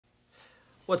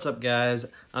What's up guys,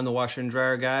 I'm the washer and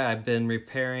dryer guy. I've been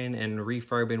repairing and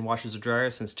refurbing washers and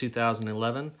dryers since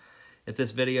 2011. If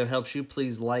this video helps you,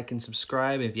 please like and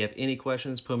subscribe. If you have any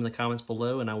questions, put them in the comments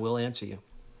below and I will answer you.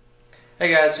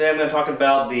 Hey guys, today I'm going to talk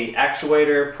about the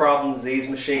actuator problems these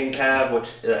machines have, which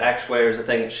the actuator is the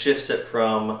thing that shifts it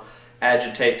from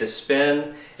agitate to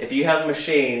spin. If you have a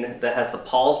machine that has the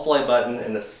pause play button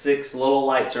and the 6 little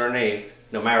lights underneath,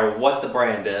 no matter what the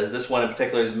brand is, this one in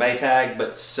particular is Maytag,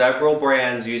 but several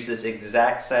brands use this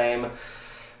exact same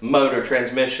motor,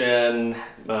 transmission,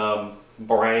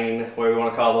 brain, whatever you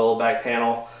want to call the little back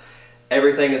panel.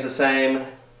 Everything is the same,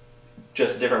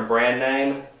 just a different brand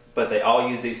name, but they all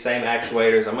use these same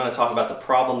actuators. I'm going to talk about the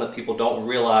problem that people don't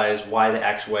realize why the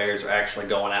actuators are actually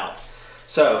going out.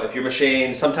 So if your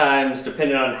machine, sometimes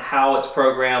depending on how it's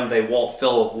programmed, they won't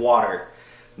fill with water.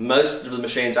 Most of the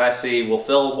machines I see will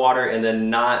fill with water and then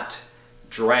not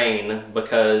drain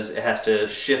because it has to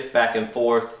shift back and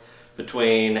forth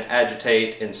between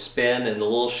agitate and spin, and the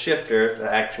little shifter, the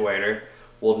actuator,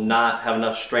 will not have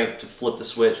enough strength to flip the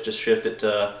switch, just shift it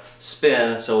to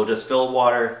spin, so it'll just fill with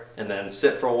water and then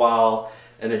sit for a while,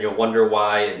 and then you'll wonder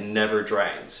why it never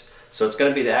drains. So it's going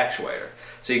to be the actuator.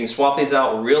 So you can swap these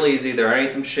out real easy. They're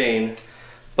underneath the machine,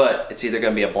 but it's either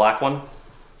going to be a black one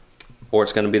or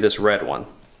it's going to be this red one.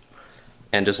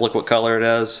 And just look what color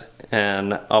it is,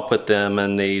 and I'll put them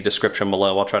in the description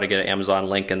below. I'll try to get an Amazon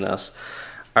link in this.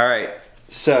 Alright,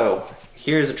 so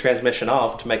here's the transmission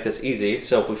off to make this easy.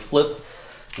 So if we flip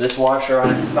this washer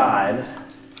on its side,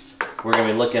 we're going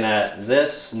to be looking at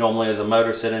this. Normally there's a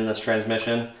motor sitting in this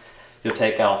transmission. You'll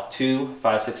take off 2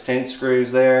 5/16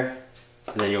 screws there,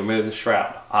 and then you'll remove the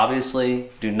shroud. Obviously,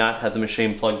 do not have the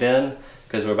machine plugged in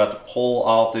because we're about to pull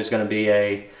off. There's going to be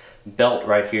a belt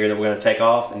right here that we're going to take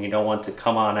off, and you don't want it to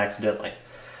come on accidentally.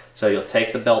 So you'll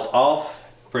take the belt off.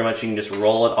 Pretty much you can just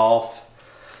roll it off.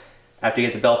 After you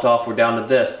get the belt off, we're down to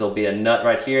this. There'll be a nut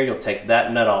right here. You'll take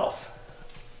that nut off.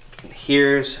 And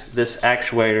here's this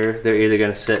actuator. They're either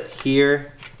going to sit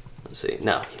here, let's see,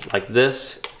 no, like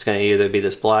this. It's going to either be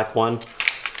this black one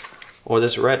or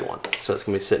this red one. So it's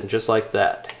going to be sitting just like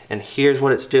that. And here's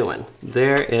what it's doing.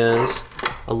 There is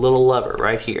a little lever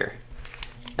right here.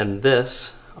 And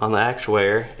this on the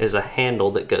actuator is a handle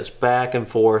that goes back and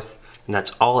forth, and that's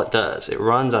all it does. It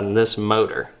runs on this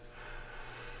motor.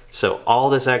 So all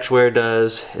this actuator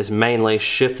does is mainly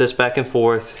shift this back and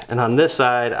forth, and on this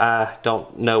side I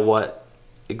don't know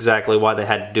exactly why they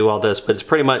had to do all this, but it's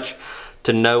pretty much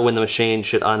to know when the machine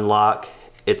should unlock.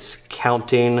 It's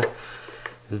counting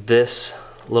this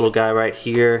little guy right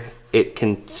here. It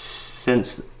can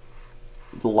sense,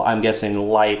 I'm guessing,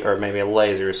 light or maybe a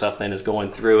laser or something is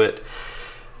going through it,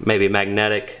 maybe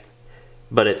magnetic,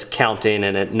 but it's counting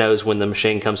and it knows when the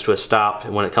machine comes to a stop,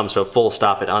 and when it comes to a full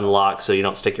stop it unlocks so you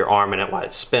don't stick your arm in it while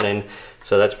it's spinning.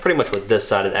 So that's pretty much what this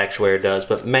side of the actuator does,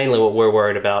 but mainly what we're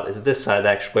worried about is this side of the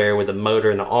actuator with the motor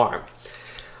and the arm.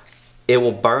 It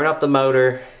will burn up the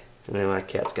motor, and then my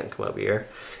cat's gonna come over here.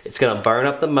 It's gonna burn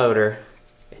up the motor,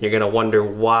 and you're gonna wonder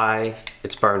why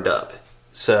it's burned up.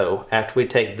 So after we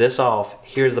take this off,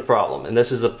 here's the problem, and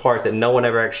this is the part that no one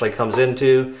ever actually comes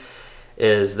into,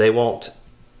 is they won't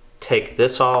take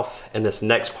this off, and this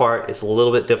next part is a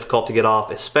little bit difficult to get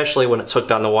off, especially when it's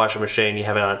hooked on the washing machine. You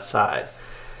have it on its side.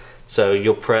 So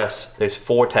you'll press, there's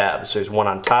 4 tabs. There's one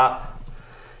on top,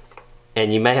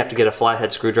 and you may have to get a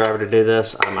flathead screwdriver to do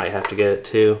this. I might have to get it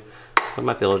too. I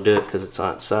might be able to do it because it's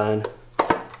on its side.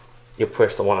 You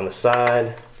push the one on the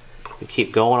side. You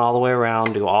keep going all the way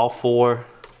around, do all 4.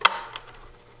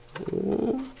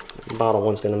 The bottom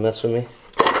one's gonna mess with me.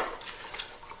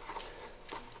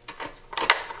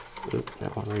 Oop,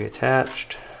 that one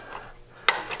reattached.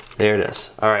 There it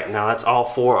is. Alright, now that's all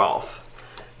 4 off.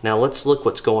 Now let's look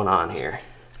what's going on here.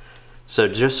 So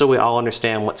just so we all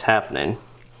understand what's happening,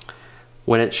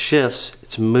 when it shifts,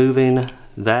 it's moving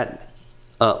that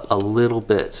up a little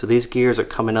bit. So these gears are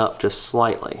coming up just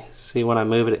slightly. See, when I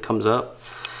move it, it comes up.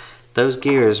 Those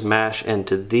gears mash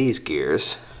into these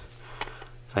gears.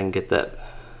 If I can get that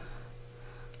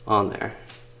on there.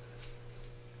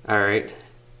 Alright.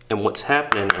 And what's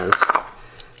happening is,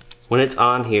 when it's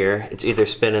on here, it's either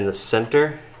spinning the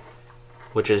center,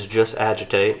 which is just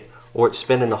agitate, or it's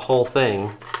spinning the whole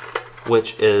thing,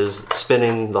 which is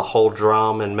spinning the whole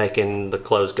drum and making the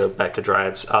clothes go back to dry.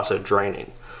 It's also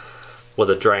draining. With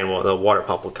a drain, the water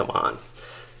pump will come on.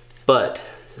 But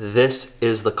this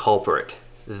is the culprit.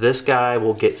 This guy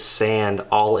will get sand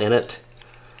all in it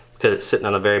because it's sitting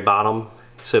on the very bottom.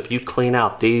 So if you clean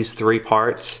out these 3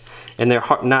 parts, and they're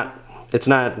not It's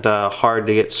not hard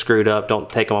to get screwed up. Don't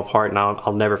take them apart and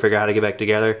I'll never figure out how to get back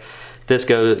together. This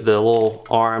goes, the little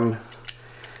arm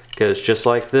goes just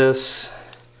like this,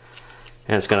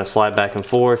 and it's going to slide back and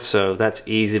forth, so that's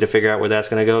easy to figure out where that's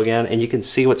going to go again. And you can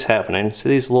see what's happening. See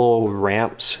these little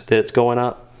ramps that's going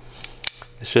up?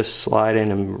 It's just sliding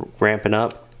and ramping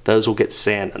up. Those will get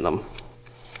sand in them.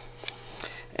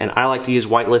 And I like to use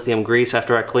white lithium grease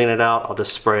after I clean it out. I'll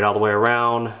just spray it all the way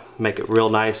around, make it real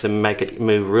nice and make it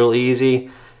move real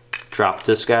easy. Drop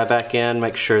this guy back in,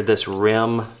 make sure this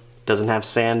rim doesn't have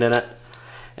sand in it,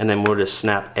 and then we'll just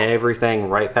snap everything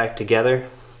right back together.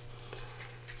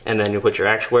 And then you put your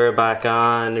actuator back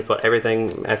on, you put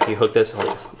everything after you hook this.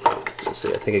 Let's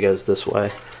see, I think it goes this way.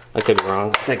 I could be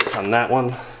wrong. I think it's on that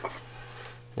one.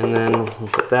 And then we'll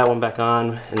put that one back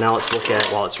on, and now let's look at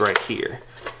it while it's right here.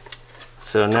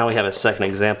 So now we have a second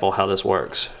example how this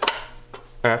works.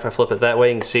 Alright, if I flip it that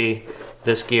way, you can see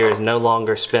this gear is no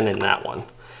longer spinning that one.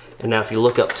 And now if you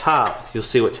look up top, you'll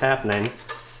see what's happening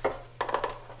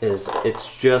is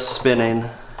it's just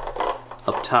spinning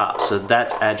up top. So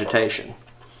that's agitation.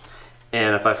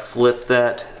 And if I flip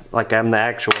that like I'm the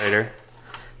actuator,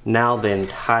 now the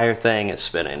entire thing is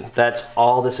spinning. That's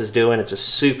all this is doing. It's a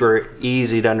super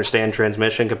easy to understand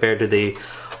transmission compared to the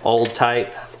old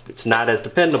type. It's not as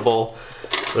dependable,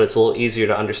 but it's a little easier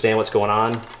to understand what's going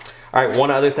on. All right,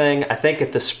 one other thing. I think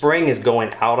if the spring is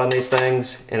going out on these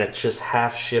things and it's just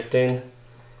half shifting,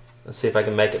 let's see if I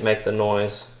can make it make the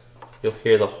noise. You'll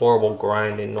hear the horrible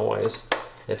grinding noise.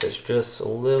 If it's just a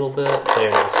little bit, there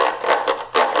it is.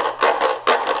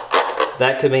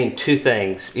 That could mean two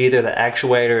things. Either the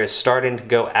actuator is starting to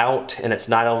go out and it's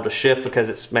not able to shift because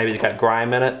it's maybe got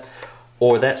grime in it,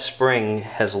 or that spring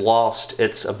has lost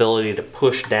its ability to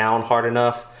push down hard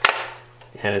enough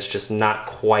and it's just not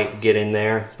quite getting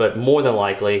there. But more than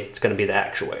likely, it's going to be the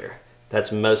actuator.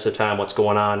 That's most of the time what's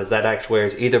going on, is that actuator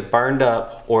is either burned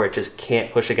up or it just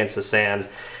can't push against the sand.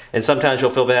 And sometimes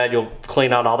you'll feel bad, you'll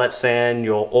clean out all that sand,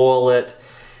 you'll oil it,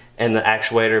 and the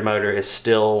actuator motor is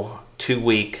still too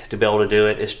weak to be able to do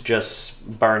it. It's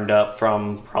just burned up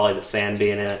from probably the sand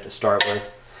being in it to start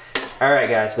with. Alright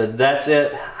guys, but that's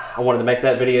it. I wanted to make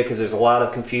that video because there's a lot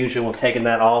of confusion with taking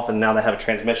that off, and now they have a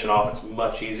transmission off, it's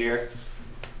much easier.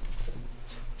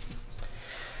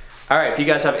 Alright, if you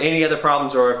guys have any other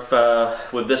problems, or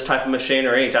if with this type of machine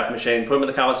or any type of machine, put them in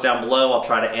the comments down below. I'll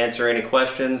try to answer any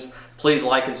questions. Please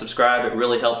like and subscribe, it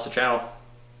really helps the channel.